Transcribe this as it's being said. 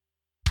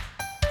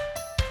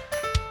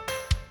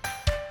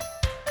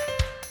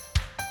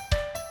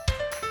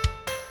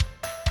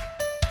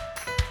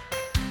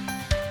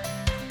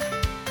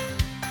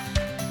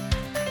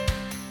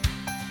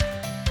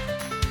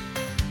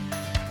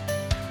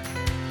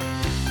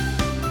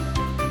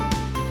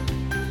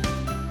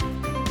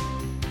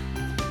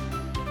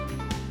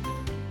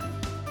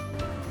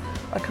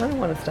I kind of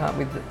want to start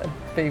with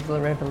Vive la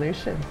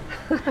Revolution.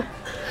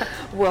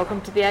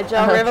 Welcome to the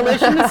Agile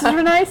Revolution. This is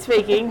Renee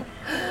speaking.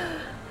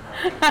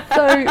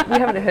 So we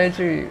haven't heard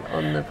you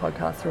on the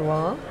podcast for a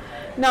while.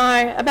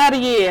 No, about a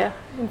year,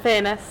 in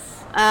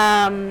fairness.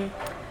 I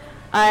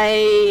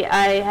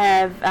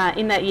have,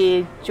 in that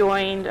year,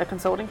 joined a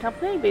consulting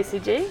company,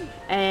 BCG,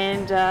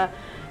 and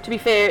to be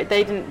fair,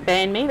 they didn't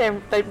ban me. They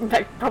in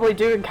fact probably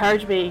do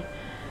encourage me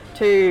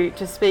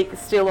to speak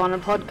still on a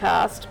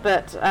podcast,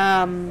 but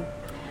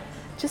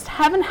just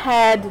haven't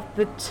had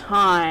the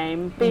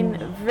time.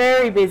 Been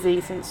very busy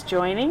since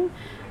joining.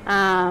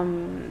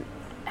 However,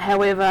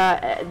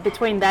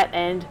 between that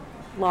and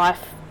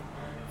life,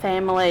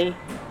 family,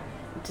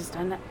 just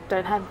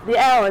don't have the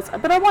hours.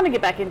 But I want to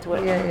get back into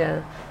it.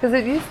 Yeah. Because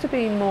it used to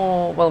be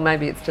more. Well,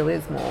 maybe it still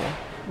is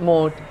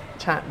more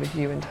chat with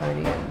you and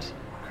Tony and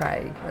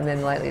Craig, and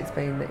then lately it's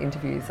been the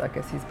interviews. I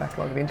guess his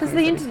backlog of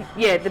interviews.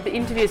 The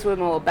interviews were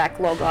more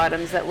backlog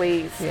items that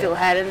we still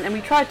had, and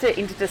we tried to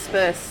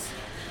intersperse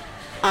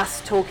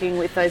us talking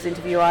with those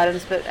interview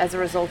items, but as a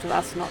result of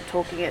us not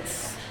talking,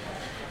 it's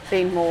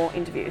been more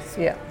interviews.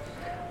 Yeah.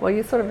 Well,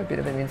 you're sort of a bit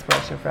of an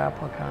inspiration for our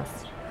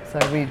podcast. So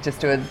we just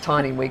do a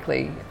tiny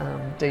weekly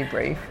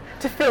debrief.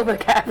 To fill the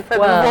gap, the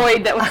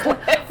void that was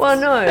left. Well,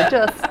 no,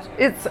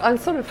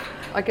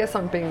 I guess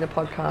I'm being the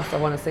podcast I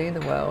want to see in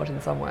the world in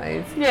some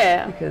ways.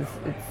 Yeah. Because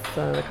it's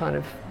the kind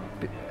of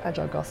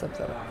agile gossip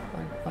that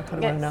I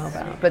kind of want to know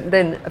about. But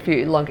then a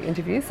few longer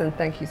interviews, and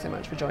thank you so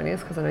much for joining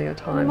us because I know your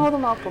time more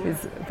than welcome.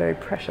 Is very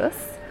precious.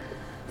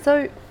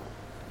 So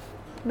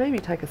maybe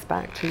take us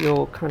back to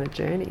your kind of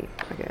journey,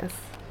 I guess.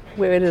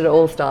 Where did it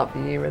all start for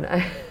you,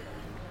 Renee?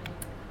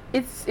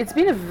 It's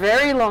been a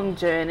very long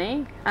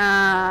journey.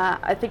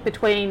 I think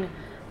between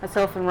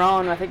myself and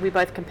Rowan, I think we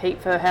both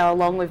compete for how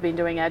long we've been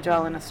doing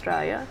Agile in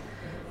Australia.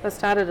 I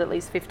started at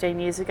least 15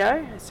 years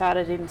ago. I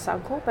started in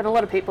Suncorp, but a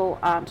lot of people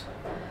aren't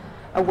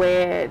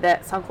aware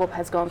that Suncorp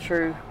has gone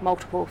through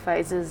multiple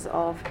phases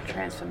of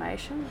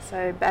transformation.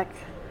 So back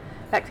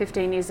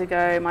 15 years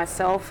ago,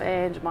 myself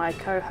and my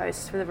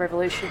co-hosts for the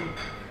Revolution,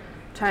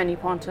 Tony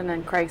Ponton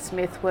and Craig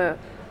Smith, were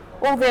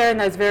all there in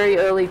those very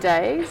early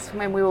days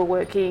when we were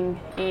working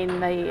in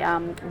the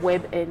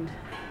web and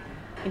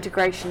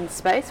integration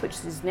space,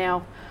 which is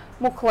now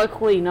more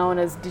colloquially known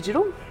as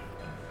digital.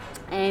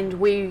 And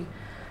we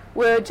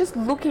were just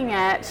looking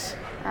at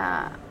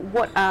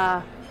what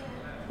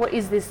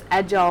is this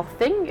agile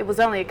thing. It was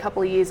only a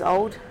couple of years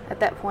old at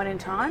that point in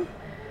time.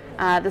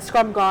 The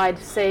Scrum Guide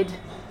said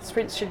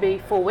sprints should be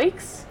 4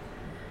 weeks.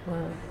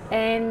 Wow.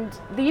 And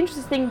the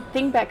interesting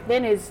thing back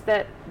then is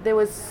that there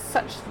was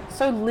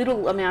so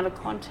little amount of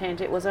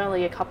content. It was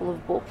only a couple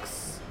of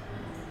books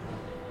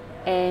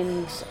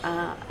and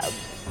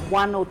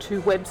one or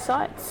two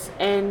websites,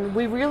 and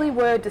we really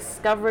were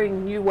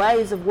discovering new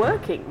ways of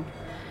working.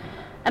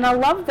 And I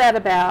love that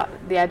about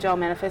the Agile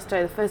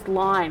Manifesto, the first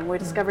line, we're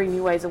discovering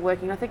new ways of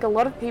working. I think a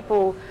lot of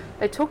people,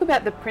 they talk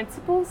about the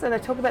principles and they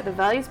talk about the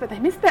values, but they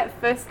miss that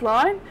first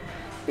line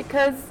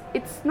because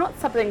it's not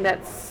something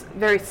that's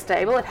very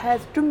stable. It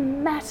has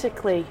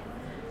dramatically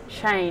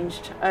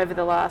changed over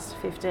the last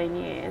 15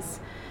 years.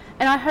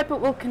 And I hope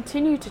it will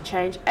continue to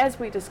change as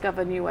we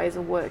discover new ways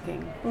of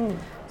working.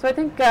 So I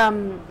think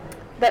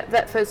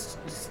that first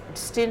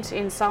stint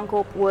in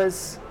Suncorp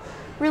was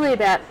really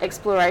about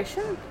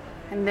exploration.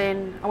 And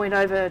then I went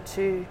over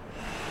to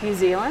New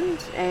Zealand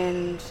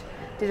and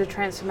did a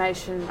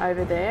transformation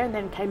over there, and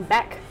then came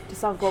back to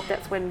Suncorp.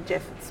 That's when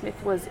Jeff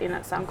Smith was in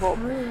at Suncorp,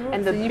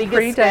 and the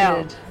biggest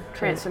scale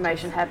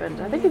transformation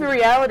happened. I think the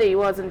reality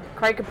was, and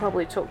Craig could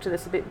probably talk to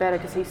this a bit better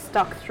because he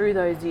stuck through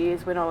those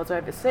years when I was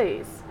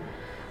overseas,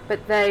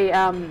 but they,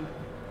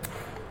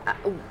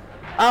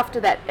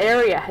 after that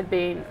area had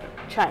been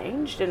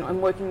changed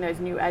and working those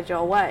new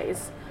agile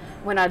ways,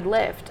 when I'd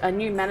left, a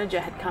new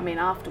manager had come in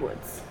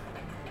afterwards.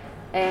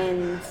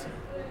 And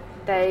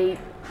they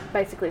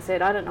basically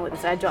said, I don't know what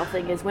this agile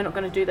thing is, we're not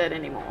going to do that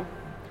anymore.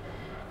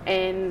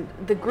 And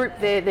the group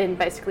there then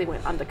basically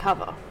went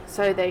undercover.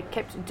 So they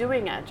kept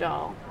doing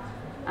agile,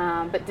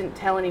 but didn't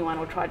tell anyone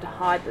or tried to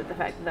hide the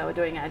fact that they were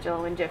doing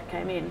agile. When Jeff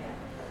came in,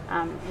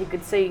 he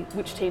could see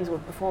which teams were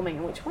performing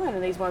and which weren't.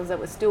 And these ones that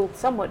were still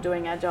somewhat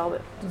doing agile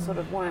but sort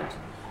of weren't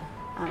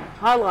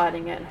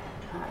highlighting it,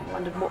 I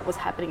wondered what was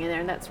happening in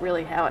there, and that's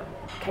really how it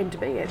came to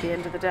be at the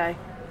end of the day.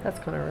 That's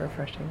kind of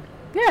refreshing.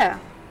 Yeah.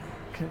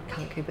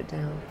 Can't keep it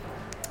down.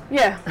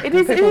 Yeah, it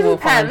is a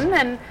pattern,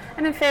 and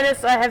in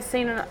fairness, I have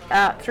seen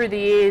through the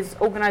years,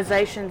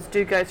 organisations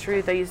do go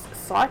through these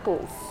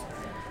cycles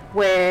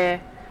where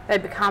they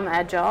become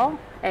agile,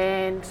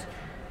 and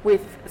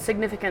with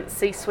significant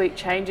C-suite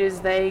changes,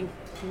 they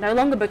no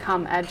longer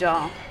become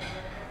agile.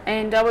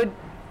 And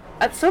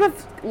I'd sort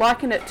of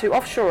liken it to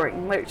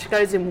offshoring, which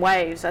goes in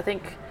waves. I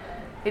think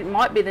it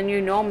might be the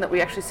new norm that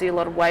we actually see a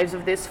lot of waves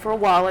of this for a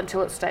while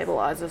until it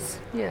stabilises.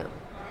 Yeah.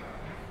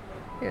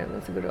 Yeah,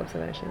 that's a good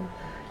observation.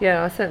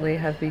 Yeah, I certainly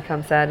have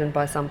become saddened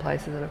by some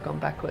places that have gone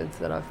backwards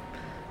that I've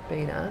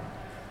been at.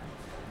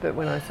 But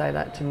when I say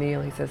that to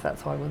Neil, he says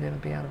that's why we'll never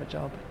be out of a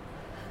job.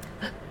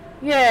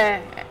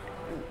 Yeah.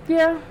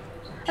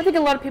 I think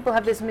a lot of people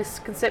have this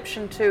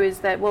misconception too, is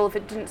that, well, if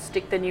it didn't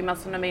stick, then you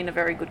mustn't have been a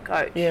very good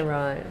coach. Yeah,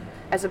 right.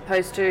 As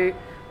opposed to,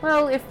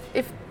 well,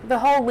 if the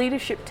whole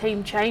leadership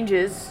team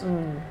changes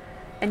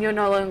and you're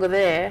no longer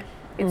there,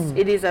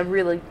 it is a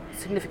really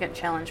significant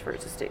challenge for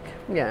it to stick.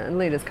 Yeah, and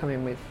leaders come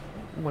in with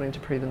wanting to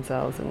prove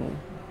themselves and,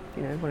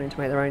 you know, wanting to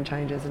make their own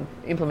changes and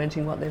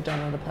implementing what they've done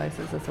in other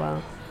places as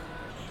well.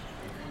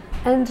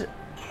 And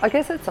I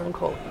guess at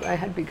Suncorp, they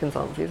had big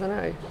consultancies. I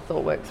know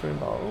ThoughtWorks were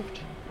involved.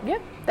 Yeah,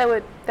 they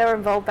were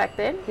involved back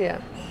then.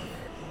 Yeah.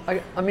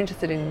 I'm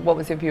interested in what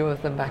was your view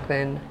of them back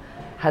then.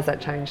 Has that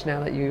changed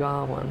now that you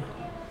are one?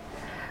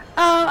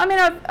 I mean,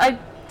 I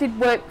did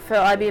work for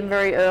IBM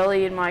very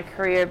early in my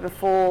career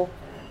before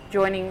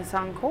joining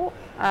Suncorp.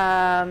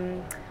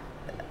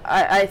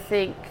 I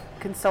think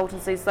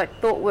consultancies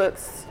like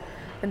ThoughtWorks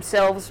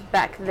themselves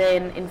back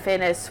then, in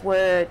fairness,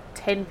 were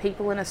 10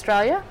 people in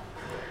Australia.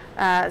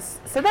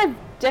 So they've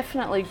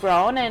definitely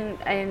grown,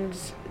 and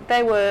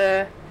they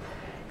were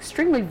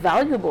extremely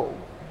valuable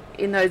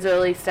in those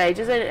early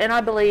stages. And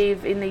I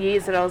believe in the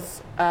years that I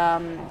was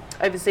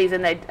overseas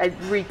and they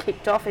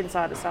re-kicked off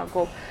inside of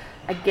Suncorp,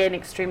 again,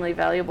 extremely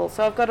valuable.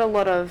 So I've got a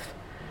lot of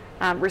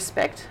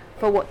respect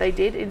for what they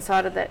did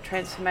inside of that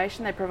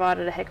transformation. They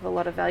provided a heck of a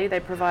lot of value. They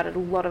provided a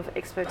lot of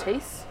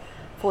expertise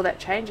for that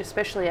change,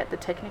 especially at the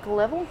technical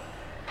level.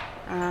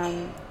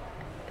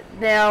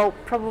 Now,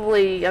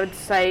 probably I would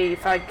say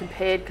if I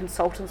compared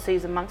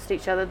consultancies amongst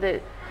each other,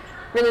 that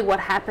really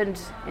what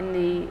happened in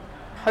the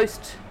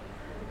post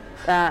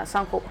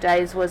Suncorp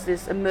days was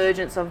this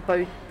emergence of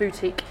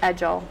boutique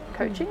agile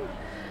coaching,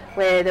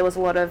 where there was a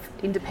lot of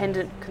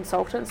independent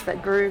consultants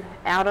that grew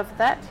out of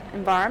that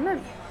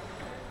environment.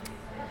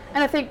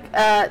 And I think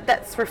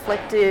that's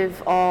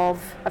reflective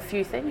of a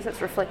few things.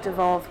 It's reflective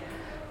of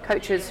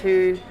coaches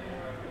who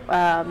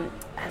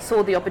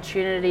saw the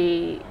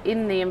opportunity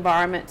in the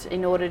environment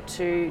in order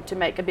to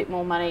make a bit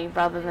more money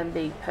rather than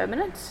be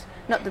permanent.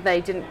 Not that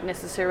they didn't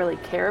necessarily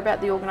care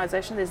about the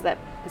organisation. There's that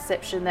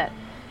perception that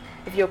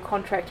if you're a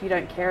contract, you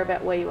don't care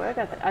about where you work.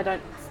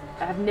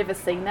 I've never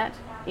seen that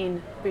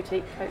in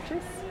boutique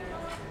coaches.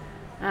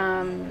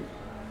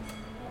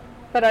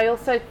 But I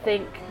also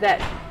think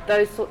that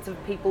those sorts of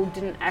people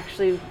didn't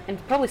actually, and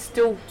probably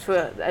still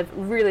to a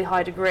really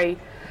high degree,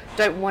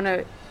 don't want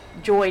to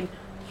join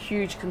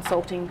huge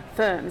consulting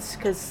firms,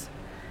 because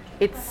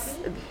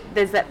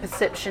there's that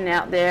perception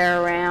out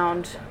there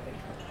around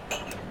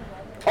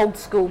old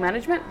school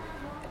management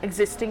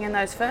existing in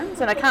those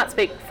firms, and I can't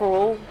speak for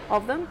all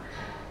of them.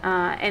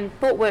 And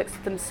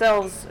ThoughtWorks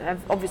themselves have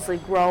obviously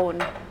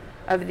grown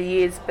over the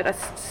years, but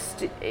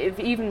if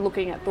even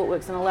looking at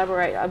ThoughtWorks and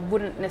elaborate, I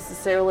wouldn't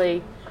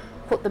necessarily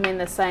put them in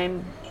the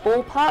same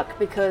ballpark,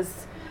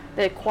 because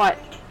they're quite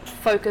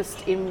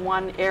focused in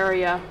one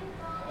area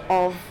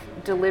of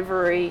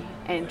delivery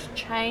and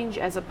change,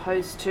 as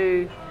opposed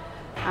to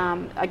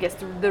I guess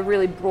the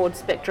really broad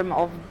spectrum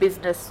of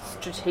business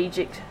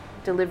strategic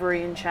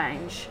delivery and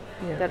change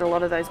that a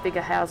lot of those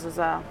bigger houses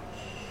are.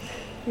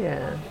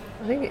 Yeah,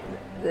 I think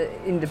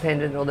the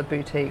independent or the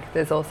boutique,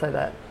 there's also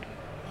that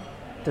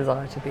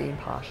desire to be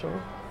impartial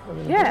a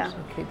little bit,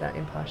 and keep that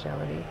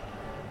impartiality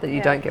that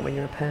you don't get when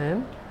you're a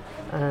perm.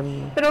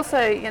 But also,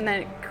 and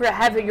then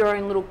have your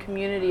own little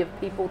community of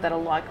people that are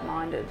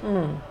like-minded.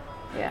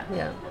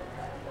 Yeah.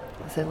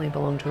 I certainly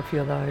belong to a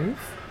few of those,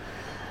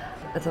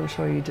 as I'm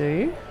sure you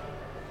do.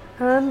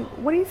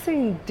 What are you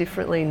seeing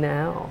differently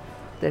now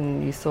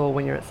than you saw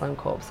when you're at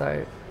Suncorp?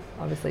 So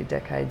obviously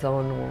decades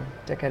on, or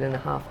decade and a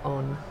half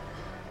on.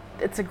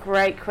 It's a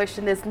great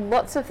question. There's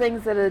lots of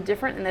things that are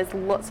different, and there's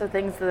lots of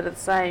things that are the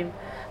same.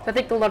 So I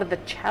think a lot of the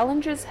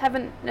challenges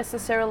haven't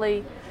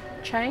necessarily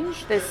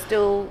changed. There's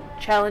still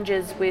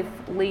challenges with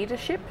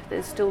leadership.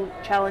 There's still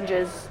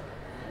challenges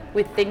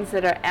with things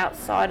that are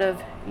outside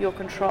of your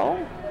control.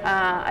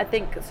 I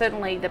think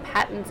certainly the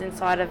patterns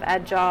inside of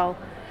Agile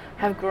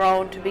have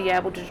grown to be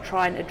able to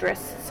try and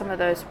address some of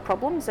those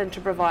problems and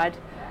to provide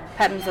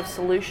patterns of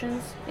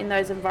solutions in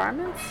those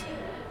environments.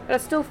 But I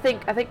still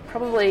think,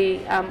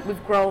 probably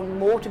we've grown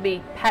more to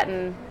be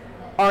pattern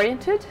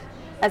oriented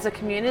as a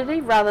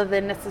community rather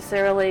than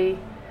necessarily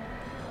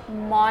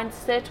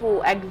mindset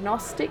or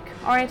agnostic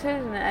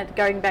oriented. And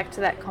going back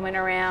to that comment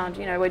around,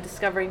 we're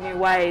discovering new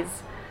ways,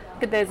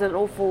 there's an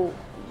awful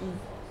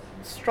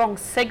strong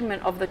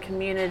segment of the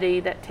community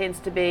that tends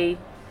to be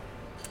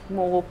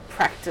more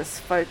practice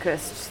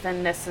focused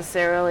than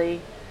necessarily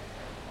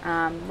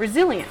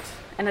resilient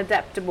and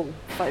adaptable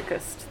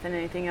focused than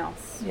anything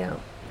else. Yeah,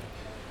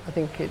 I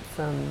think it's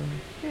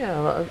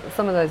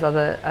some of those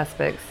other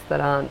aspects that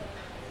aren't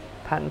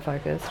pattern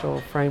focused or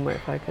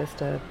framework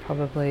focused are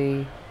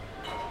probably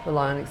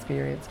rely on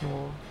experience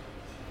more.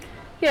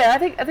 Yeah, I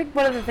think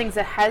one of the things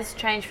that has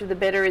changed for the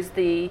better is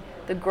the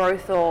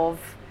growth of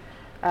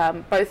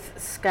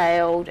both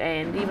scaled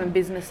and even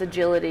business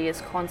agility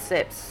as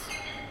concepts.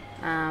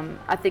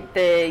 I think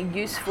they're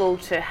useful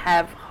to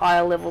have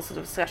higher levels of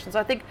discussions.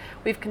 I think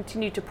we've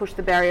continued to push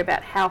the barrier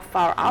about how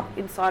far up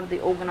inside of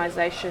the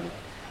organisation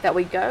that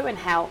we go and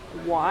how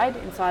wide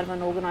inside of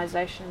an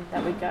organisation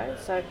that we go.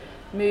 So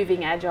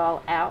moving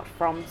Agile out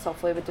from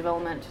software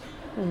development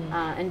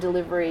and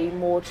delivery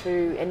more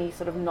to any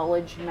sort of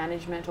knowledge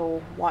management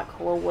or white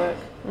collar work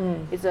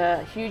is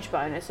a huge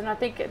bonus. And I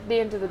think at the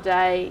end of the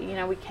day,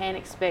 we can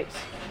expect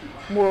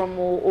more and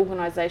more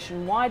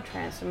organisation-wide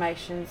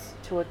transformations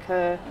to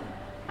occur,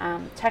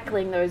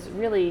 tackling those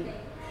really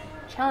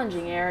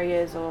challenging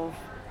areas of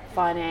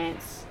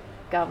finance,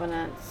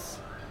 governance,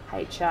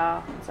 HR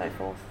and so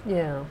forth.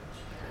 Yeah.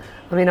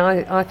 I mean,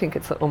 I think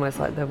it's almost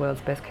like the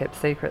world's best kept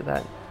secret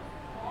that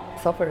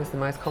software is the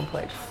most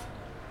complex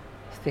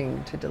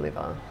thing to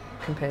deliver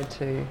compared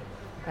to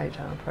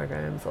HR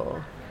programs,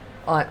 or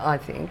I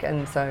think,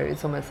 and so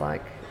it's almost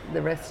like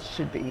the rest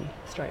should be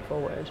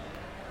straightforward.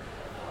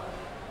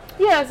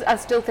 Yeah, I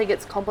still think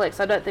it's complex.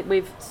 I don't think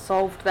we've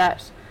solved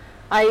that.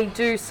 I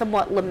do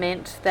somewhat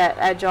lament that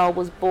Agile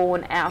was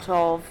born out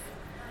of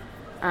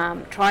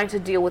trying to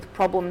deal with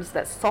problems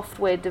that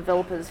software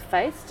developers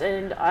faced,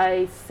 and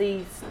I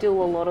see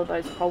still a lot of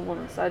those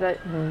problems.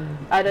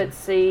 I don't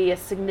see a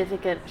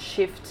significant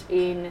shift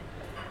in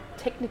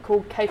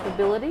technical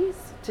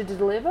capabilities to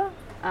deliver.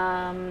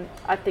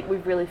 I think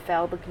we've really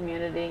failed the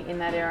community in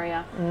that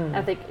area.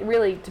 I think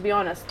really, to be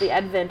honest, the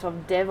advent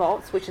of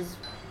DevOps, which is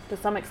to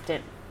some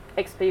extent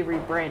XP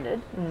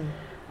rebranded,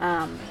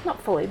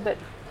 not fully, but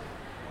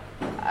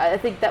I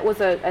think that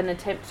was an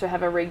attempt to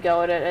have a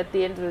re-go at it. At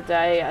the end of the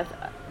day,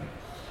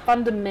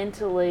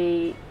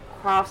 fundamentally,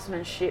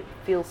 craftsmanship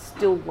feels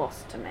still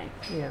lost to me.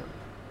 Yeah.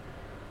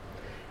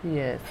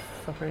 Yes,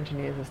 software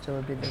engineers are still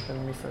a bit of a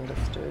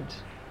misunderstood.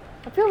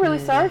 I feel really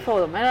sorry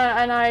for them,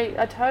 and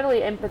I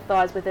totally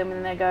empathise with them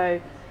when they go,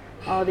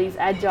 oh, these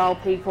agile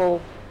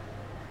people,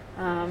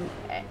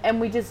 and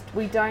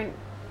we don't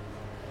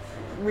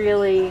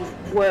really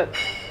work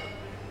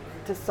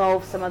to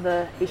solve some of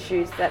the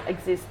issues that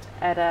exist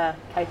at a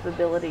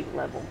capability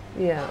level.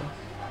 Yeah,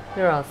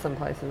 there are some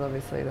places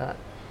obviously that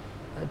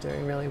are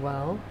doing really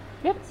well.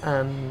 Yep.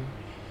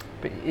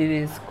 But it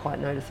is quite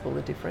noticeable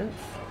the difference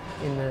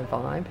in the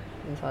vibe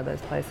inside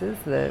those places.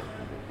 The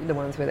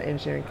ones where the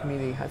engineering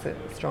community has a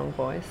strong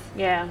voice,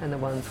 and the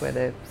ones where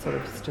they're sort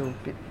of still a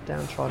bit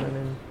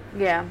downtrodden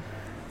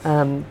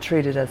and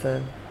treated as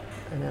an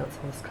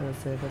outsourced kind of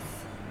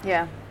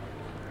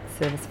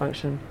service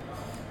function.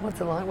 What's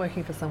it like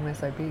working for somewhere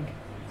so big?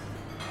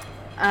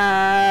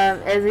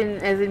 As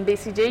in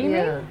BCG, you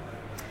mean?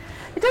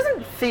 It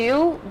doesn't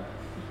feel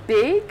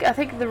big. I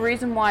think the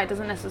reason why it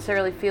doesn't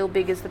necessarily feel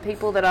big is the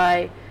people that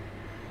I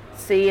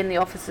see in the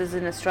offices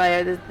in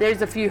Australia.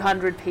 There's a few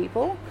hundred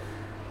people.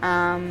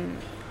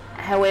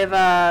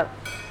 However,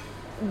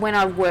 when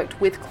I've worked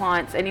with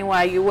clients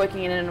anyway, you're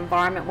working in an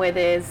environment where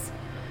there's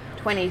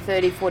 20,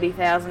 30,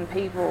 40,000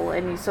 people,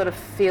 and you sort of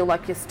feel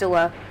like you're still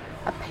a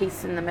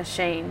piece in the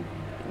machine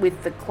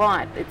with the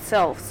client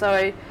itself.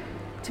 So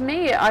to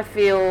me, I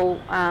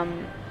feel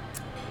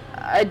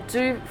I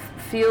do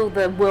feel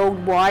the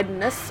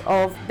worldwideness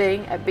of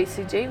being at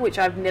BCG, which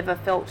I've never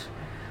felt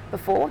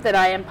before, that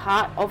I am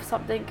part of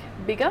something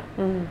bigger.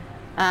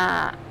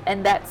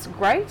 And that's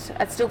great.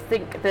 I still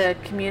think the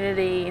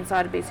community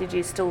inside of BCG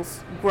is still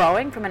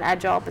growing from an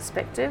agile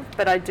perspective,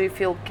 but I do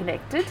feel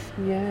connected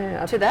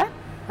to that.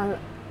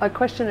 A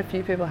question a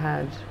few people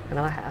had, and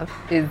I have,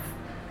 is,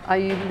 are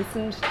you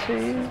listened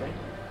to?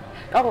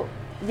 Oh,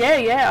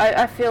 yeah.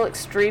 I feel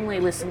extremely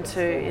listened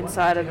to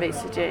inside of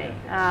BCG.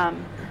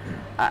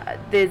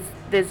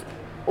 There's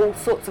all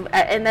sorts of,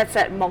 and that's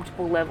at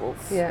multiple levels.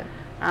 Yeah.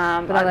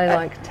 But are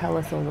they tell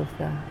us all of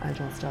the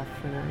agile stuff,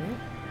 Renee?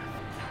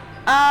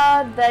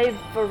 Are they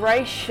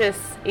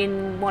voracious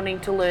in wanting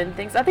to learn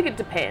things? I think it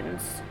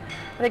depends.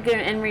 I think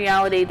in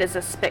reality there's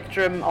a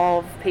spectrum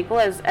of people,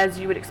 as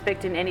you would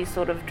expect in any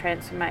sort of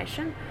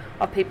transformation,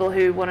 of people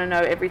who want to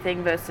know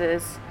everything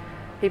versus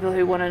people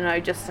who want to know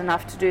just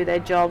enough to do their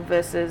job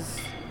versus,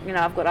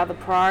 I've got other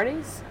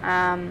priorities.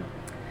 I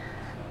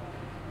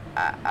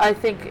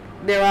think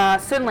there are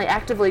certainly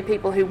actively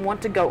people who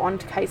want to go on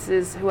to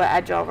cases who are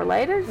agile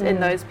related,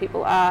 and those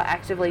people are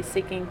actively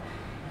seeking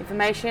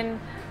information.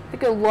 I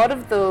think a lot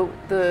of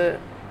the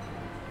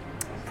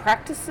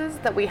practices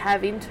that we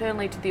have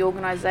internally to the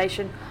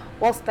organisation,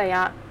 whilst they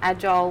aren't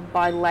agile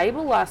by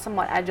label, are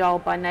somewhat agile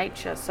by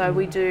nature. So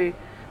we do,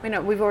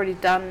 we've always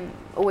done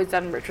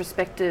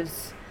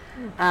retrospectives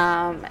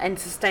and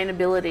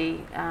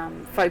sustainability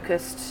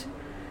focused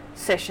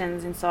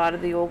sessions inside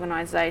of the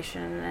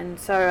organisation, and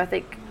so I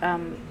think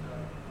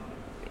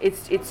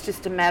it's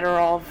just a matter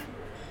of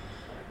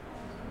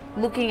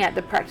looking at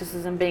the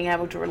practices and being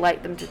able to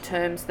relate them to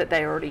terms that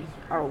they already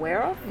are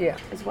aware of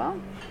as well.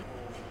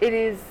 It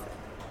is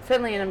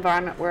certainly an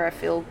environment where I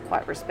feel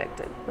quite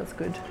respected. That's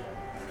good.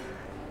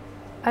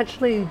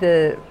 Actually,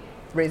 the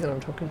reason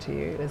I'm talking to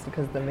you is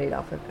because of the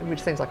meetup,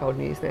 which seems like old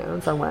news now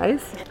in some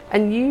ways,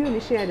 and you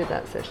initiated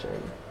that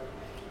session.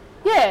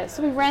 Yeah,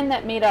 so we ran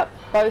that meetup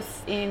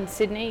both in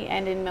Sydney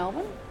and in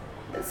Melbourne.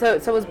 So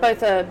it was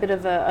both a bit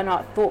of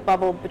a thought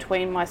bubble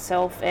between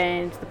myself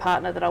and the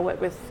partner that I work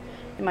with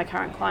in my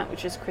current client,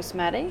 which is Chris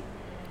Maddy.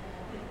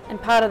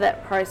 And part of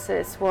that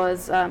process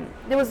was,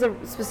 there was a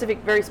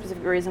very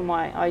specific reason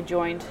why I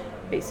joined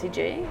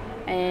BCG,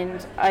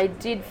 and I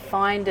did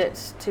find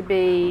it to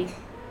be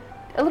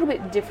a little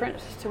bit different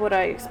to what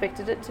I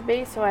expected it to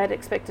be. So I had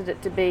expected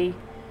it to be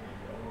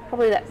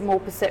probably that more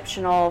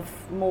perception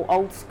of more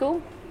old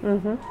school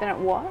than it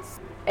was.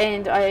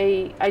 And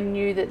I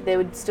knew that there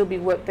would still be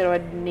work that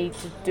I'd need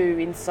to do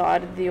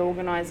inside of the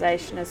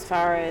organisation as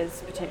far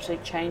as potentially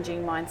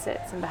changing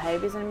mindsets and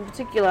behaviours. And in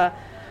particular,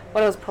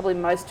 what I was probably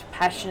most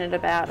passionate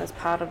about as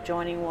part of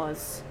joining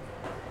was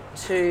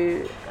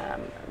to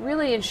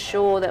really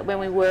ensure that when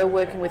we were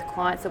working with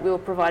clients that we were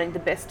providing the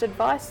best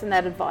advice, and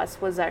that advice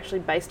was actually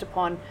based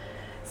upon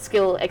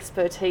skill,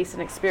 expertise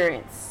and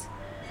experience.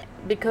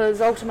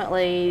 Because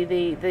ultimately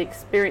the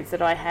experience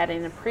that I had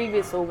in a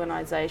previous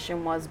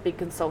organisation was a big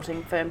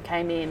consulting firm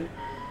came in,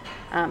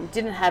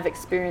 didn't have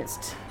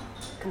experienced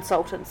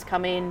consultants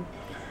come in,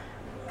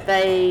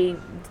 they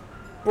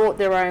brought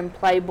their own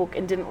playbook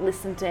and didn't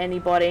listen to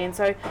anybody, and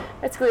so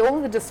basically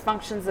all of the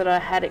dysfunctions that I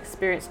had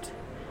experienced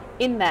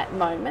in that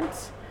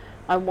moment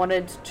I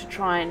wanted to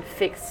try and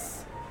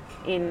fix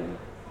in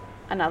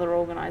another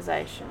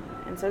organisation,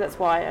 and so that's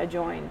why I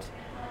joined.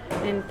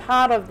 And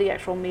part of the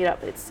actual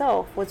meetup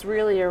itself was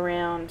really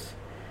around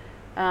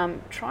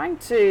trying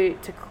to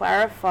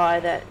clarify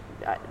that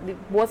it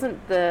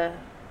wasn't the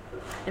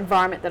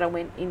environment that I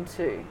went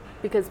into,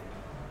 because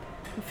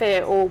in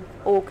fair, all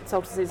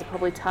consultancies are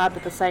probably tarred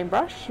with the same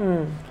brush,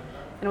 and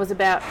it was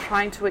about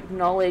trying to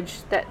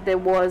acknowledge that there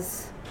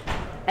was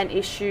an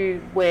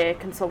issue where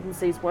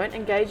consultancies weren't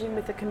engaging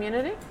with the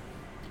community,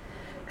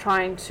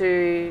 trying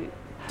to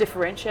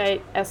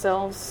differentiate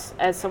ourselves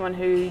as someone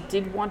who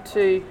did want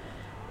to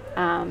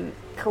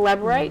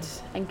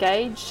collaborate,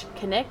 engage,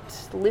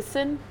 connect,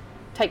 listen,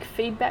 take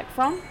feedback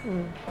from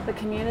the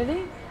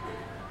community,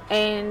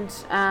 and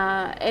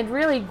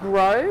really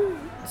grow,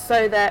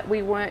 so that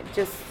we weren't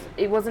just,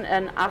 it wasn't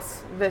an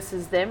us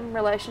versus them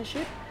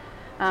relationship.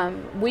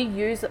 We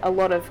use a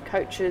lot of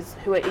coaches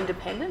who are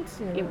independent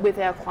with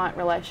our client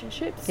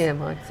relationships. Yeah,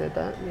 Mike said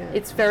that. Yeah,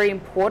 it's very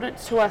important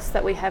to us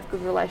that we have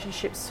good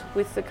relationships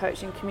with the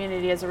coaching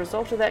community as a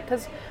result of that,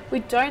 because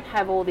we don't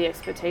have all the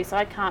expertise.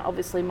 I can't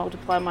obviously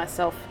multiply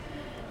myself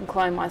and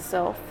clone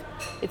myself.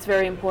 It's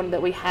very important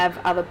that we have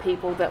other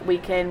people that we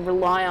can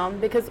rely on,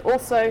 because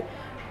also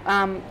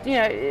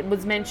it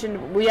was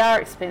mentioned, we are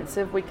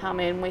expensive. We come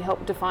in, we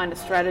help define a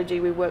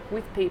strategy, we work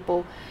with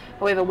people.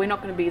 However, we're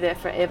not going to be there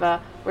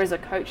forever, whereas a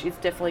coach is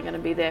definitely going to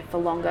be there for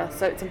longer.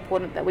 So it's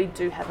important that we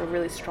do have a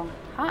really strong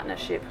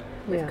partnership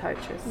with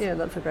coaches. Yeah,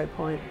 that's a great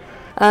point.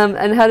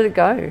 And how did it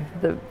go?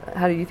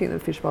 How do you think the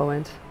fishbowl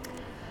went?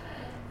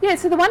 Yeah,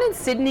 so the one in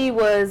Sydney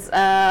was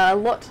a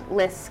lot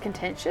less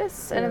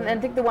contentious, and I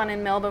think the one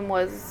in Melbourne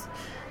was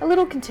a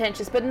little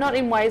contentious, but not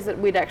in ways that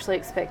we'd actually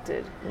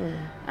expected.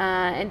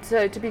 And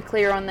so to be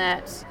clear on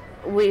that,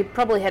 we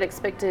probably had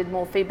expected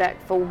more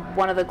feedback for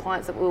one of the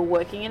clients that we were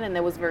working in, and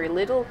there was very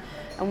little.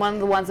 And one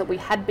of the ones that we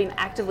had been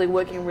actively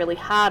working really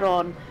hard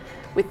on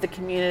with the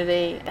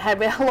community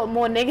had a lot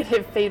more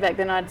negative feedback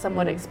than I'd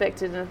somewhat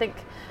expected. And I think,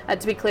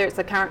 to be clear, it's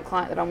the current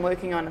client that I'm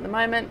working on at the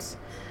moment.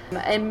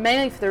 And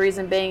mainly for the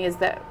reason being is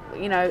that,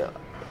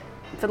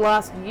 for the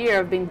last year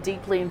I've been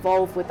deeply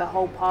involved with a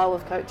whole pile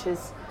of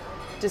coaches,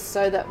 just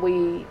so that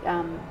we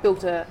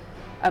built a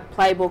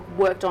playbook,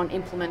 worked on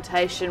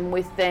implementation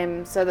with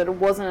them, so that it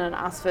wasn't an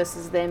us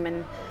versus them.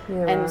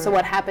 And so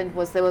what happened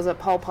was there was a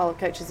whole pile of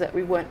coaches that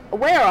we weren't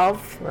aware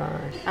of,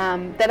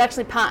 that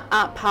actually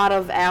aren't part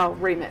of our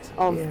remit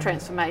of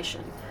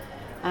transformation.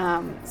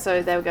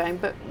 So they were going,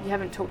 but you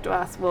haven't talked to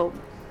us. Well,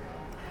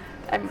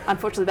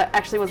 unfortunately that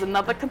actually was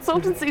another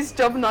consultancy's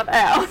job, not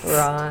ours.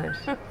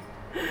 Right.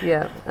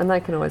 Yeah, and they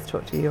can always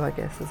talk to you, I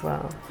guess, as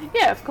well.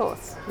 Yeah, of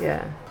course.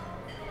 Yeah.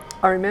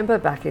 I remember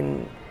back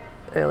in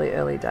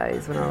early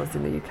days when I was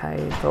in the UK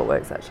in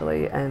ThoughtWorks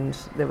actually, and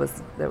there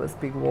was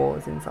big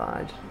wars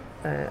inside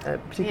a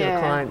particular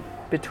client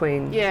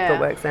between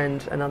ThoughtWorks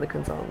and another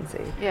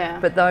consultancy. Yeah.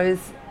 But those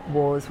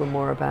wars were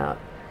more about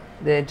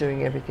they're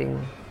doing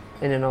everything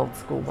in an old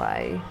school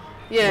way.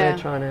 Yeah. We're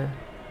trying to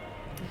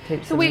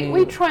teach so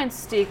we try and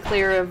steer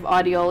clear of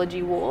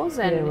ideology wars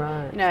and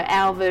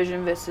our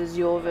version versus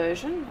your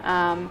version.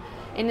 And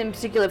in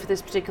particular for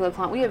this particular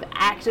client, we have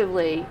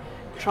actively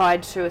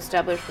tried to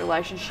establish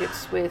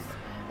relationships with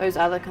those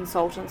other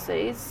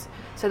consultancies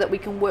so that we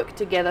can work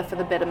together for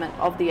the betterment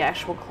of the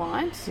actual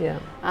client. Yeah.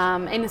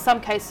 And in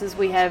some cases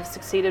we have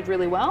succeeded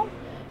really well.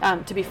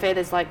 To be fair,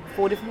 there's like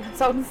 4 different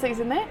consultancies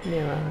in there.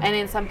 Yeah, right. And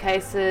in some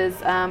cases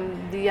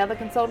the other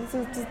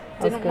consultancies just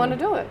didn't want to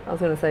do it. I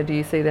was going to say, do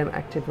you see them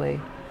actively,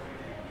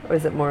 or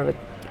is it more of a...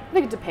 I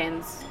think it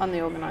depends on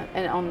the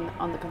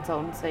on the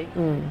consultancy.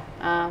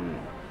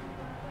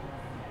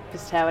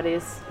 Just how it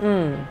is.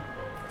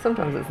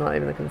 Sometimes it's not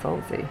even the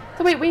consultancy.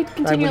 So we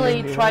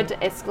continually tried to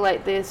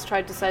escalate this,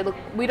 tried to say, look,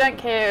 we don't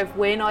care if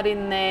we're not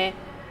in there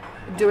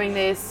doing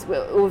this,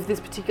 or if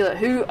this particular,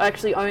 who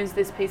actually owns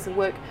this piece of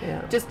work,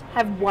 just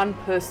have one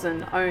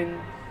person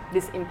own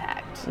this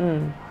impact.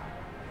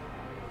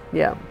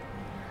 Yeah,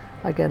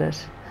 I get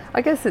it.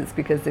 I guess it's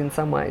because in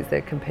some ways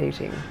they're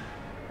competing,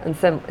 and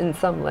in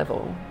some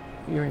level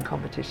you're in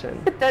competition.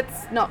 But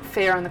that's not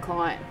fair on the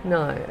client.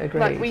 No, agreed.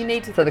 Like we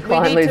need to, so the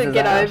client loses to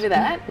get out. over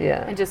that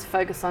Yeah. and just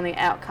focus on the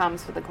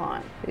outcomes for the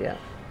client. Yeah.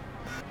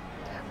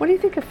 What do you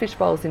think of fish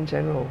bowls in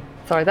general?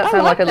 Sorry, that I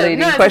sounded like a them. leading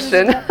No,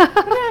 question.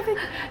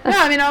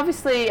 I mean,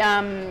 obviously,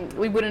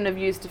 we wouldn't have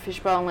used a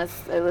fishbowl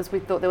unless we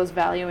thought there was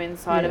value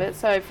inside of it.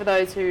 So for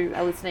those who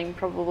are listening,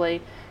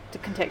 probably to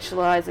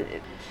contextualise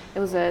it, it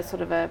was a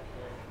sort of a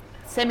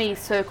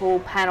semi-circle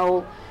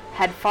panel,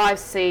 had 5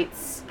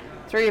 seats,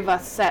 3 of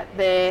us sat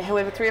there.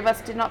 However, 3 of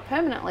us did not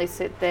permanently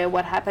sit there.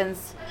 What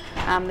happens,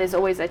 there's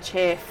always a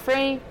chair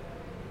free,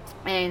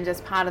 and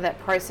as part of that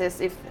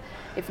process,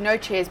 if no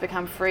chairs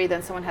become free,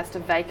 then someone has to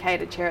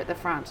vacate a chair at the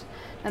front.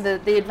 And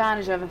the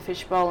advantage of a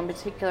fishbowl in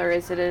particular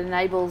is that it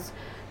enables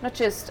not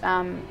just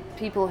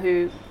people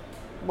who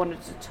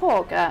wanted to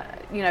talk,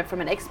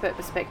 from an expert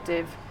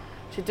perspective,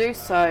 to do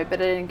so, but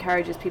it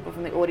encourages people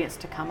from the audience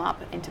to come up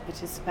and to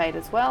participate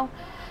as well.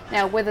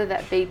 Now, whether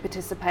that be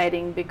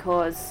participating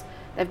because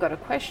they've got a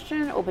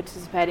question or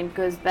participating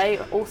because they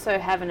also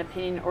have an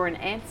opinion or an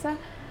answer,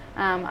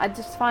 I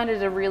just find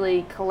it a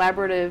really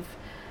collaborative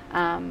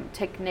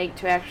technique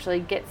to actually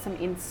get some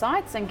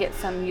insights and get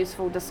some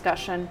useful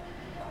discussion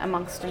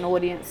amongst an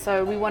audience.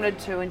 So we wanted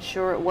to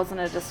ensure it wasn't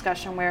a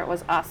discussion where it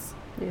was us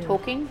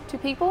talking to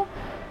people,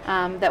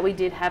 that we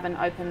did have an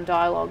open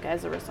dialogue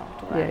as a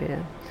result of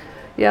that.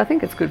 Yeah, I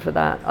think it's good for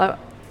that.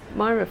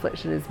 My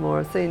reflection is more,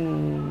 I've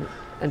seen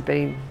and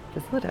been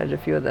facilitated a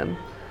few of them.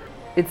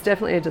 It's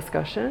definitely a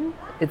discussion.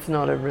 It's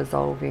not a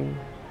solving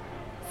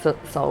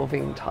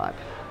type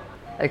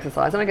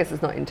exercise, and I guess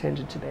it's not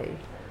intended to be.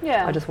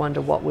 Yeah. I just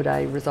wonder what would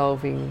a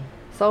solving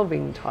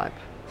type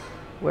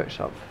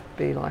workshop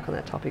be like on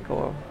that topic,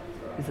 or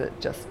is it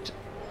just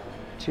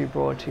too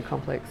broad, too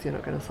complex? You're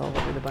not going to solve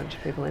it with a bunch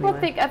of people anyway.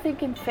 Well, I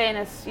think in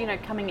fairness,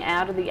 coming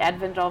out of the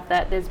advent of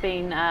that, there's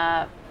been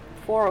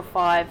 4 or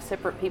 5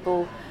 separate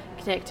people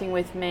connecting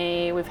with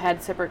me. We've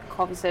had separate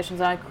coffee sessions.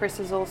 I know Chris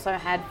has also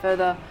had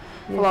further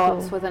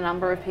follow-ups with a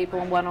number of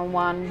people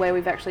one-on-one, where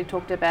we've actually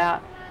talked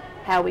about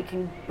how we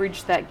can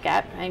bridge that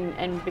gap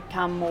and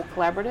become more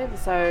collaborative.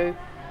 So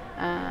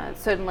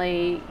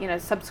certainly,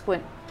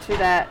 subsequent to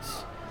that,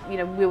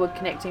 we were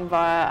connecting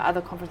via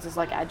other conferences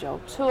like Agile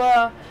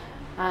Tour,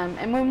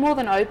 and we're more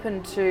than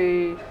open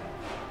to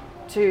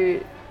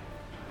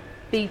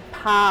be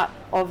part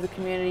of the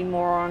community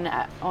more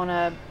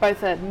on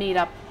both a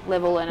meet-up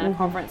level and a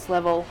conference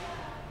level.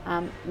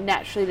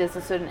 Naturally, there's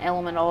a certain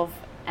element of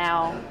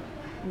our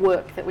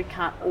work that we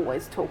can't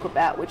always talk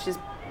about, which is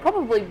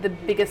probably the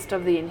biggest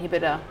of the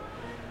inhibitor.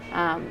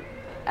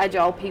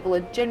 Agile people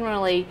are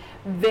generally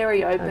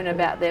very open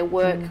about their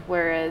work,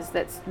 whereas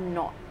that's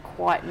not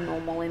quite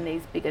normal in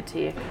these bigger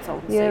tier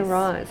consultancies. Yeah,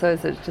 right. So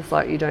is it just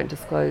like you don't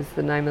disclose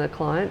the name of the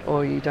client,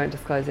 or you don't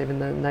disclose even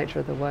the nature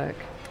of the work?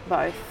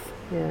 Both.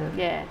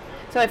 Yeah.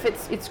 So if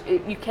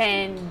you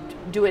can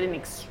do it in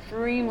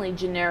extremely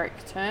generic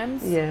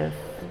terms. Yeah.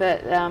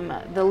 But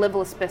the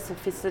level of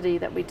specificity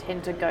that we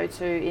tend to go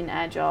to in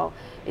Agile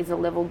is a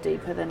level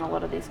deeper than a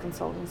lot of these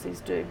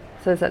consultancies do.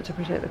 So is that to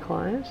protect the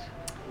client?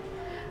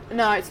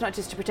 No, it's not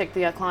just to protect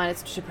the client,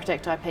 it's to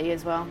protect IP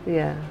as well.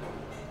 Yeah.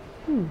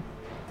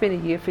 It's been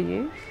a year for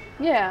you.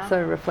 Yeah. So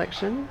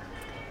reflection.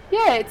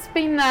 Yeah, it's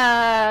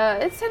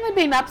certainly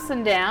been ups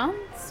and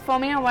downs for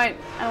me. I won't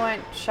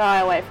shy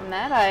away from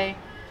that.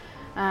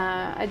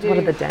 I do. What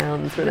are the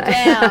downs, Renee? The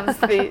downs.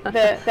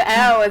 the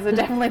hours are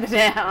definitely the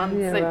downs.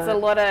 Yeah, it's a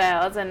lot of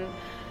hours, and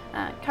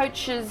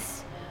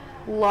coaches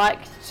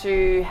like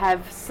to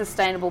have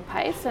sustainable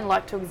pace and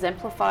like to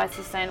exemplify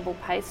sustainable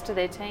pace to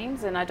their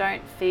teams, and I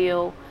don't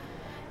feel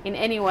in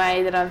any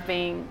way that I've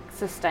been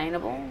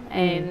sustainable,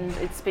 and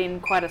it's been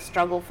quite a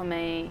struggle for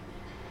me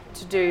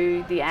to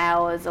do the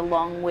hours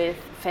along with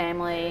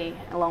family,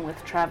 along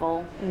with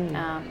travel,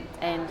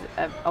 and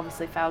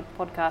obviously failed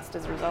podcast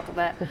as a result of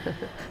that.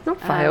 Not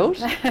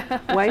failed,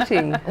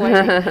 waiting,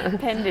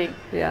 pending.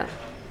 Yeah.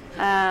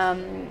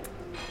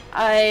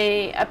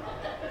 I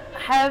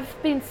have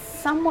been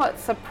somewhat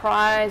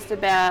surprised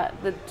about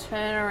the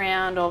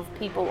turnaround of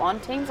people on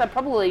teams. I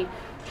probably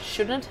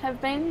shouldn't have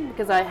been,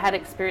 because I had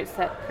experienced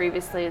that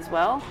previously as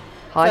well.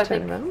 High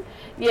turnaround?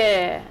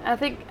 Yeah, I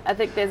think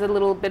there's a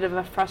little bit of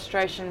a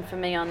frustration for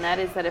me on that,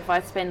 is that if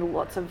I spend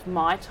lots of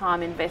my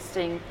time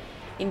investing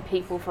in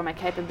people from a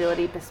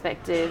capability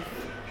perspective,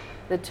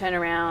 the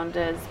turnaround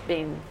has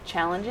been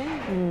challenging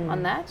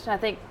on that. I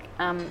think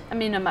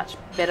I'm in a much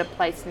better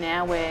place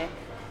now, where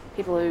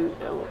people who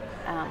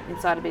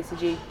inside of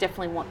BCG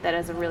definitely want that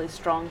as a really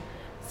strong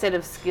set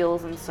of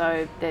skills, and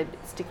so they're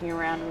sticking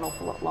around an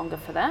awful lot longer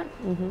for that.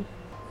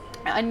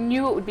 I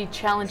knew it would be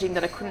challenging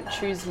that I couldn't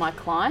choose my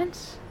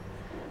client.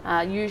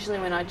 Usually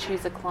when I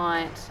choose a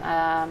client,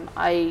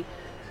 I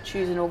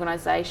choose an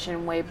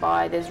organisation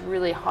whereby there's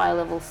really high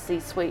level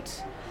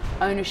C-suite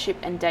ownership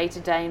and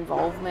day-to-day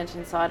involvement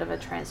inside of a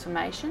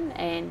transformation,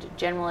 and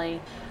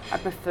generally I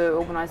prefer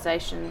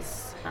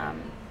organisations,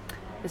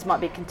 this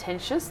might be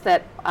contentious,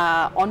 that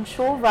are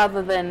onshore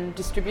rather than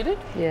distributed.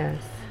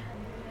 Yes.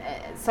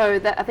 So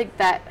that I think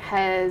that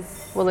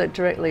has... Well, it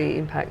directly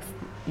impacts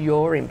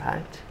your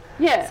impact.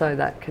 Yeah. So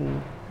that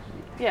can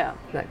Yeah.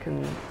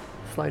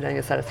 slow down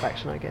your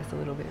satisfaction, I guess, a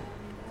little bit.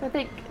 So I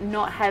think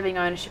not having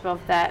ownership of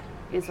that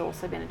has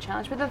also been a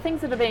challenge. But the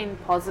things that have been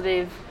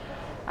positive,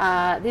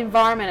 the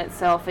environment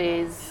itself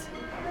is,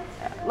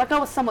 like, I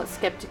was somewhat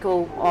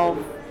sceptical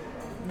of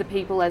the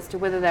people as to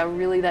whether they were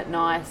really that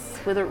nice,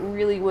 whether it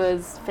really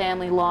was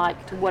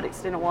family-like, to what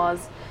extent it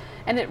was.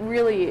 And it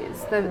really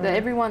is.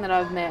 Everyone that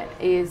I've met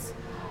is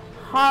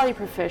highly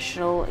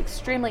professional,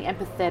 extremely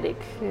empathetic,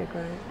 Yeah,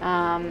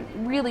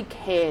 great. really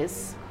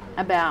cares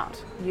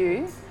about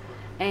you.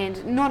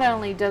 And not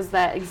only does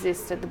that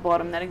exist at the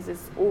bottom, that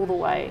exists all the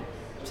way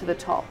to the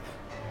top.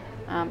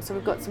 So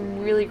we've got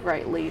some really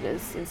great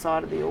leaders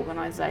inside of the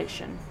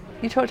organisation.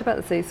 You talked about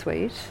the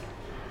C-suite.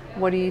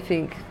 What do you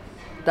think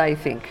they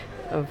think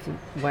of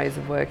the ways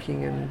of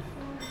working and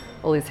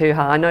all this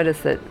hoo-ha? I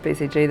noticed that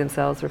BCG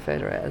themselves refer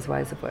to it as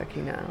ways of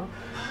working now.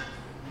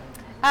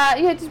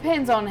 It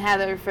depends on how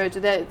they refer to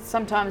that.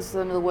 Sometimes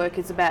some of the work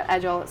is about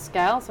agile at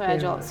scale. So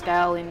agile at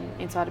scale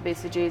inside of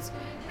BCG is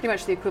pretty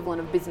much the equivalent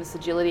of business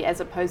agility, as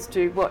opposed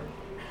to what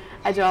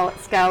agile at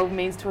scale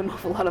means to an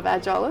awful lot of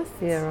agilists.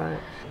 Yeah, right.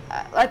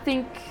 I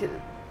think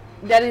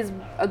that is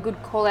a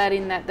good call out,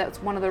 in that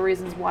that's one of the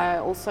reasons why I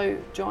also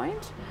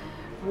joined,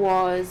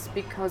 was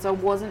because I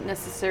wasn't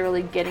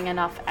necessarily getting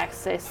enough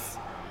access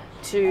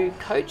to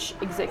coach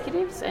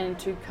executives and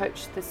to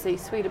coach the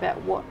C-suite about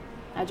what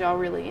agile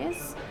really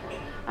is.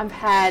 I've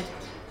had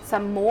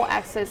some more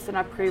access than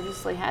I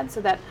previously had,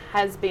 so that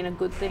has been a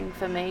good thing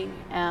for me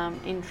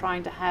in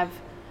trying to have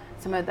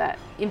some of that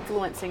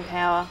influencing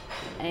power,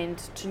 and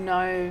to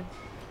know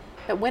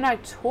that when I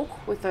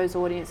talk with those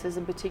audiences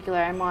in particular,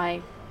 am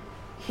I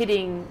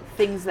hitting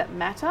things that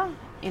matter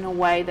in a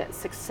way that's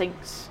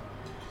succinct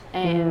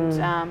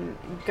and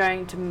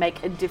going to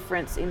make a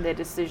difference in their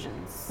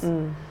decisions.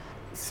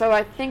 So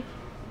I think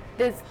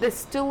there's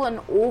still an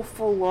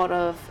awful lot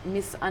of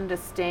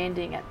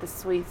misunderstanding at the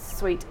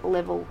suite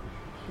level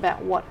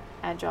about what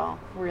agile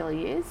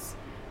really is.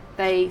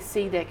 They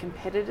see their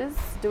competitors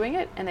doing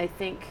it and they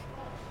think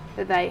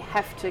that they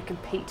have to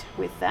compete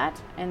with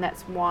that, and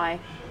that's why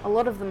a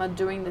lot of them are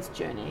doing this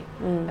journey.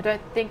 I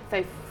don't think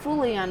they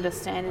fully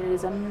understand it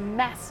is a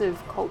massive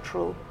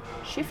cultural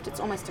shift. It's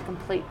almost a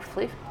complete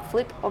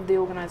flip of the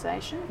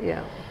organisation.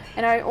 Yeah.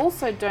 And I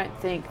also don't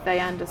think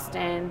they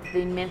understand the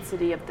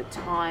immensity of the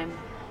time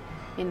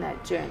in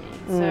that journey.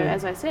 So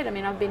as I said, I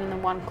mean, I've been in the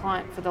one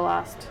client for the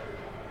last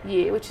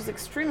year, which is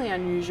extremely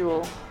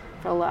unusual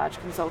for a large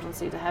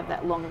consultancy to have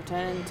that long of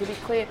turn. And to be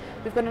clear,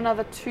 we've got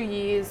another 2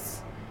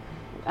 years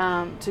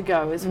to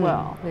go as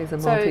well. These are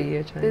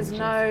multi-year changes. There's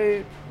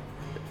no,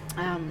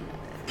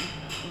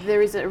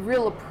 there is a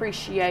real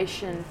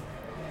appreciation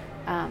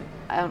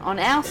on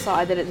our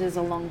side that it is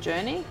a long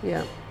journey.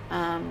 Yeah.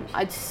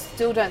 I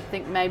still don't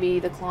think maybe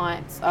the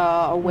clients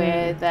are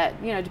aware that,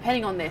 you know,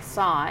 depending on their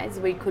size,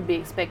 we could be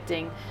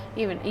expecting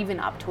even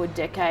up to a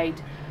decade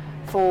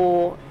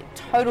for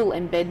total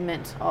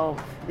embedment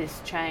of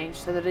this change,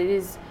 so that it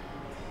is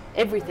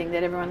everything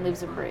that everyone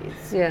lives and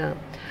breathes. Yeah.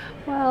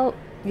 Well,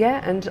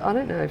 yeah, and I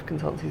don't know if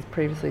consultancies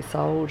previously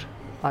sold,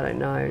 I don't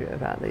know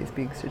about these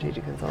big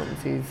strategic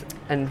consultancies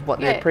and what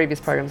their previous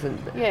programs are.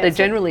 They're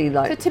generally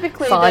like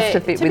typically sized to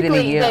fit within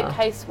a year. Their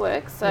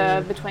caseworks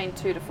are between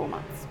 2 to 4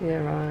 months.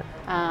 Yeah,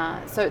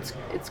 right. So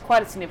it's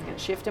quite a significant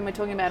shift, and we're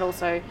talking about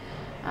also,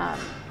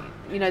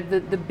 you know,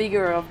 the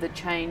bigger of the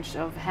change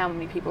of how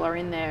many people are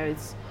in there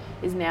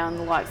is now in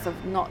the likes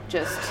of not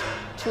just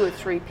 2 or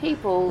 3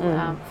 people.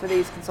 For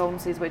these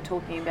consultancies, we're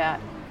talking about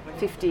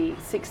 50,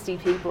 60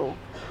 people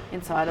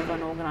inside of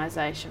an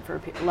organisation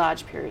for a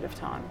large period of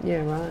time.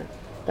 Yeah, right.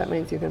 That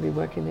means you're going to be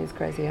working these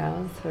crazy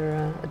hours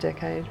for a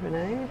decade,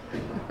 Renee?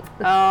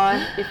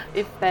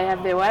 If they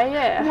have their way,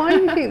 yeah. Why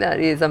do you think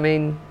that is? I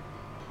mean,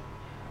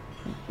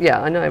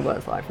 yeah, I know what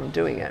it's like from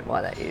doing it,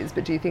 why that is,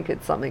 but do you think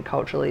it's something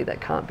culturally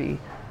that can't be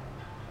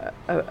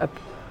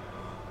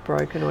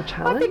broken or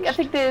challenged? I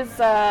think there's,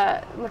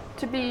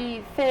 to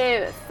be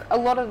fair, a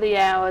lot of the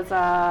hours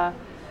are,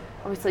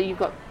 obviously you've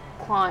got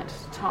client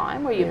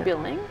time where you're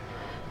billing,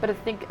 but I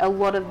think a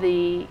lot of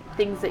the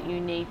things that you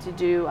need to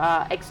do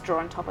are extra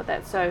on top of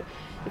that. So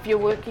if you're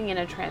working in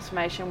a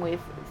transformation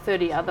with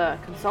 30 other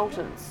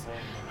consultants,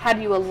 how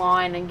do you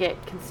align and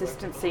get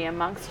consistency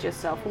amongst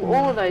yourself? Well,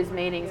 all of those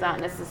meetings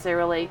aren't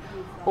necessarily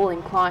all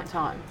in client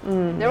time.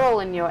 They're all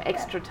in your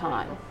extra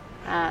time.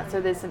 So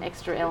there's some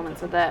extra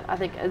elements of that. I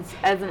think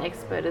as an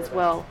expert as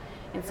well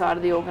inside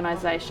of the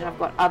organisation, I've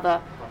got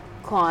other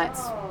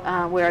clients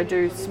where I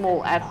do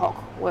small ad hoc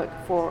work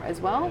for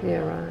as well. Yeah,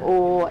 right.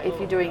 Or if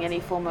you're doing any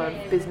form of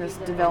business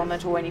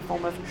development or any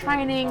form of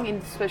training,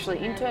 especially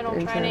internal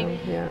training,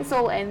 this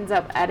all ends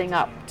up adding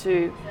up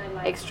to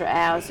extra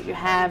hours that you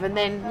have. And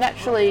then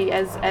naturally,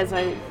 as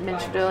I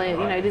mentioned earlier,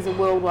 you know, it is a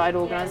worldwide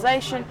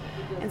organisation,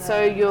 and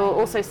so you're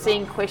also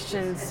seeing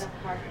questions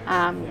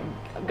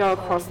go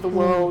across the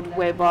world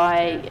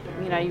whereby,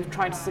 you know, you're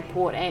trying to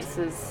support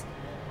answers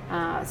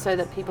so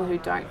that people who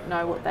don't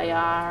know what they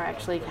are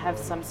actually have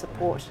some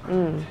support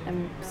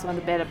and some of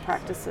the better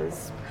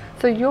practices.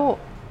 So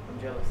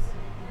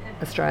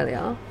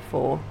Australia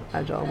for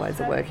agile ways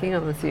of working,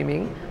 I'm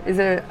assuming.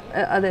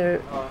 Are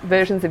there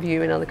versions of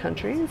you in other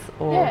countries?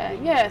 Or?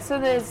 Yeah. So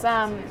there's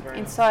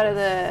inside of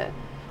the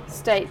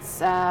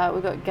States,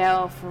 we've got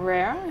Gail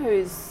Ferreira,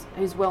 who's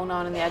well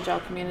known in the agile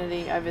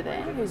community over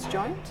there, who's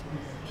joined,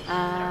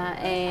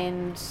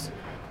 and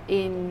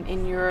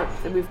in Europe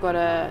we've got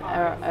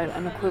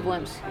an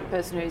equivalent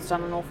person who's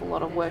done an awful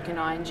lot of work in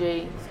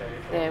ING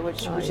there,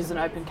 which is an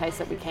open case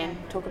that we can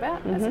talk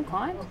about as a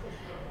client.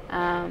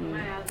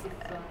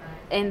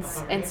 And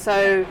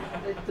so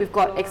we've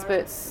got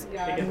experts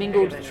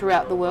mingled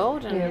throughout the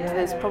world, and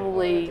there's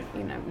probably,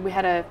 we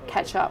had a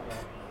catch up.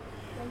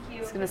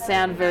 It's going to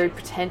sound very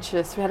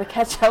pretentious. We had a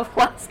catch up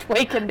last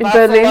week in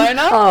Barcelona. Berlin?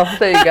 Oh,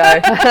 there you go.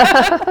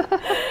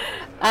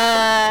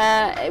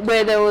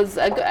 Where there was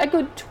a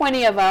good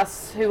 20 of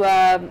us who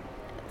are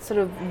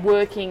sort of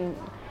working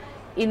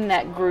in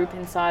that group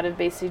inside of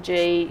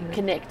BCG,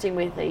 connecting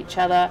with each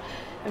other.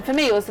 And for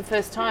me, it was the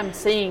first time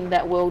seeing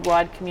that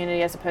worldwide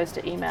community as opposed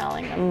to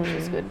emailing them, which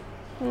was good.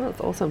 Well, that's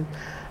awesome.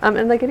 And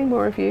they're getting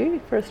more of you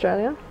for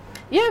Australia?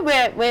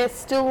 Yeah, we're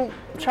still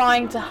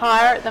trying to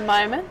hire at the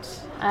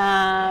moment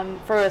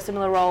for a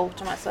similar role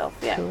to myself.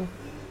 Yeah. Cool.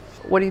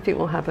 What do you think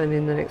will happen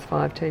in the next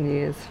 5-10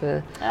 years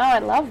for? Oh, I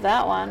love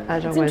that one.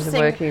 Agile ways of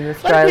working in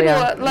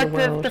Australia.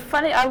 The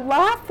funny, I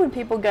laugh when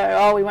people go,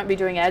 "Oh, we won't be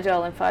doing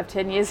agile in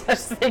 5-10 years." I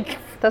just think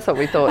that's what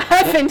we thought.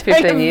 I've been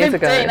 15 years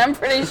ago. I'm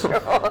pretty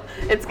sure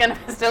it's going to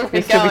still be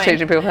You'll still be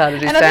teaching people how to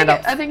do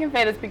stand-ups. I think in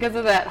fact it's because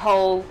of that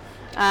whole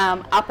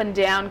up and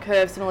down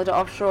curve similar to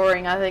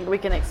offshoring. I think we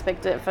can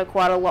expect it for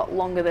quite a lot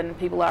longer than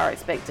people are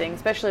expecting,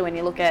 especially when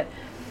you look at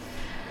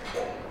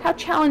how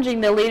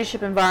challenging the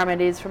leadership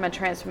environment is from a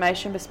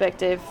transformation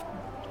perspective,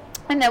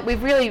 and that we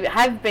really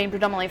have been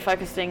predominantly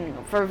focusing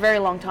for a very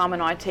long time in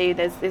IT.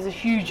 There's a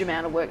huge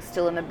amount of work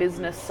still in the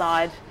business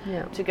side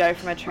to go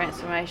from a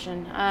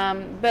transformation.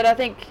 But I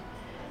think,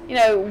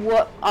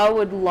 what I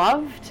would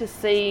love to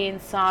see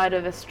inside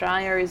of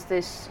Australia is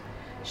this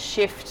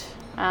shift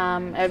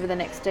over the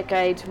next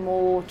decade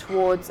more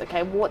towards,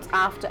 what's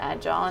after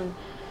agile? And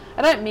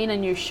I don't mean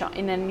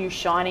in a new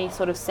shiny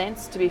sort of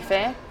sense, to be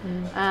fair.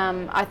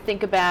 I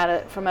think about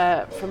it from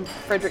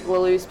Frederick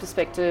Laloux's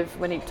perspective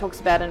when he talks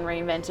about in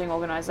reinventing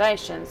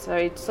organisations. So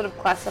he sort of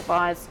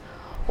classifies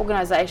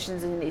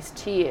organisations in these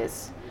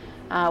tiers,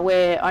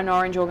 where an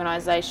orange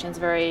organisation is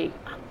very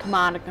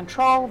command and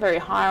control, very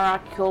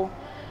hierarchical.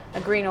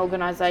 A green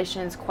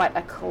organisation is quite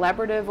a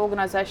collaborative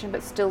organisation,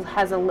 but still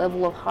has a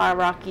level of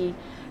hierarchy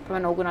from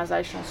an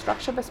organisational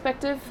structure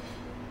perspective.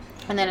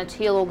 And then a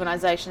teal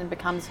organisation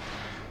becomes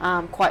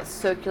quite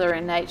circular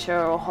in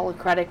nature or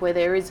holacratic, where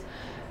there is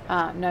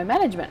no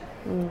management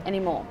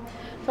anymore.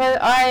 So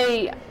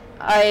I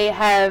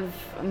have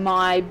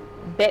my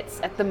bets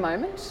at the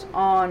moment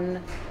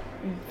on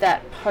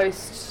that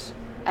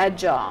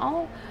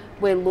post-agile.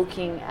 We're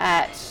looking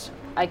at,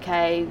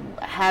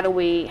 how do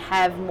we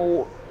have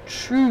more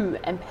true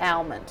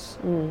empowerment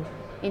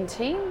in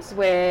teams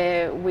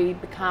where we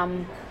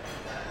become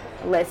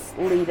less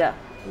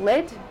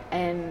leader-led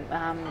and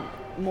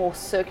more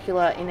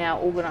circular in our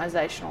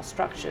organisational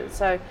structures.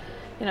 So,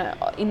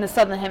 in the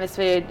Southern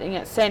Hemisphere,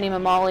 Sandy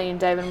Mamoli and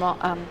David Moll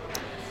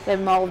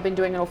have been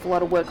doing an awful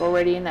lot of work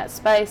already in that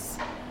space.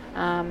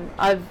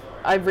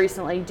 I've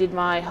recently did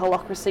my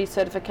holacracy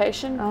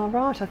certification. Oh,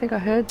 right. I think I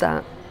heard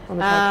that on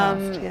the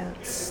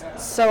podcast.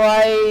 So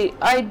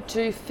I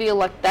do feel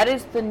like that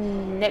is the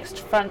next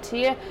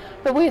frontier,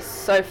 but we're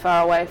so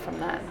far away from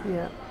that.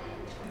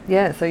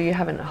 Yeah, so you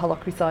haven't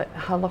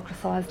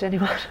holacracized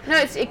anyone? No,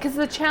 it's because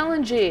the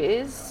challenge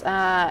is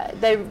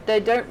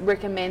they don't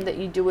recommend that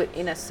you do it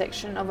in a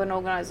section of an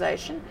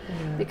organisation,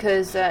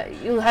 because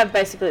you'll have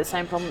basically the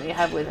same problem that you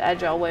have with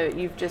Agile, where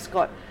you've just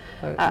got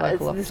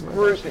this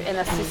group and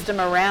a system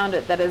around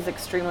it that is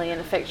extremely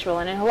ineffectual.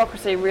 And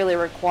holacracy really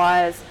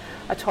requires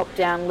a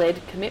top-down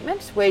led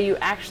commitment where you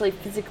actually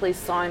physically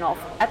sign off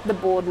at the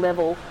board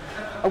level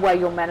away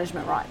your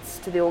management rights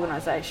to the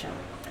organisation.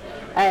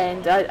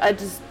 And I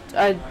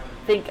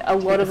think a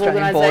lot of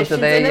organisations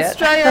in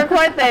Australia are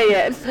quite there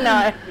yet.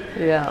 No.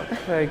 Yeah,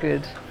 very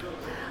good.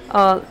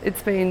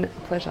 It's been a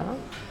pleasure.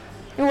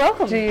 You're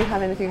welcome. Do you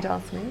have anything to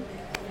ask me?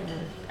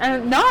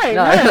 No,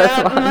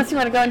 unless you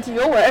want to go into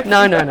your work.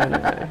 No.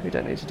 We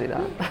don't need to do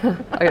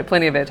that. I get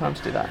plenty of airtime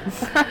to do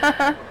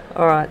that.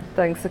 All right.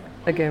 Thanks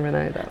again,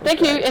 Renee.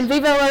 Thank you, and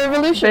Viva la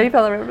Revolution.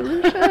 Viva la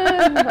Revolution.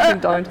 I've been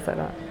dying to say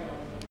that.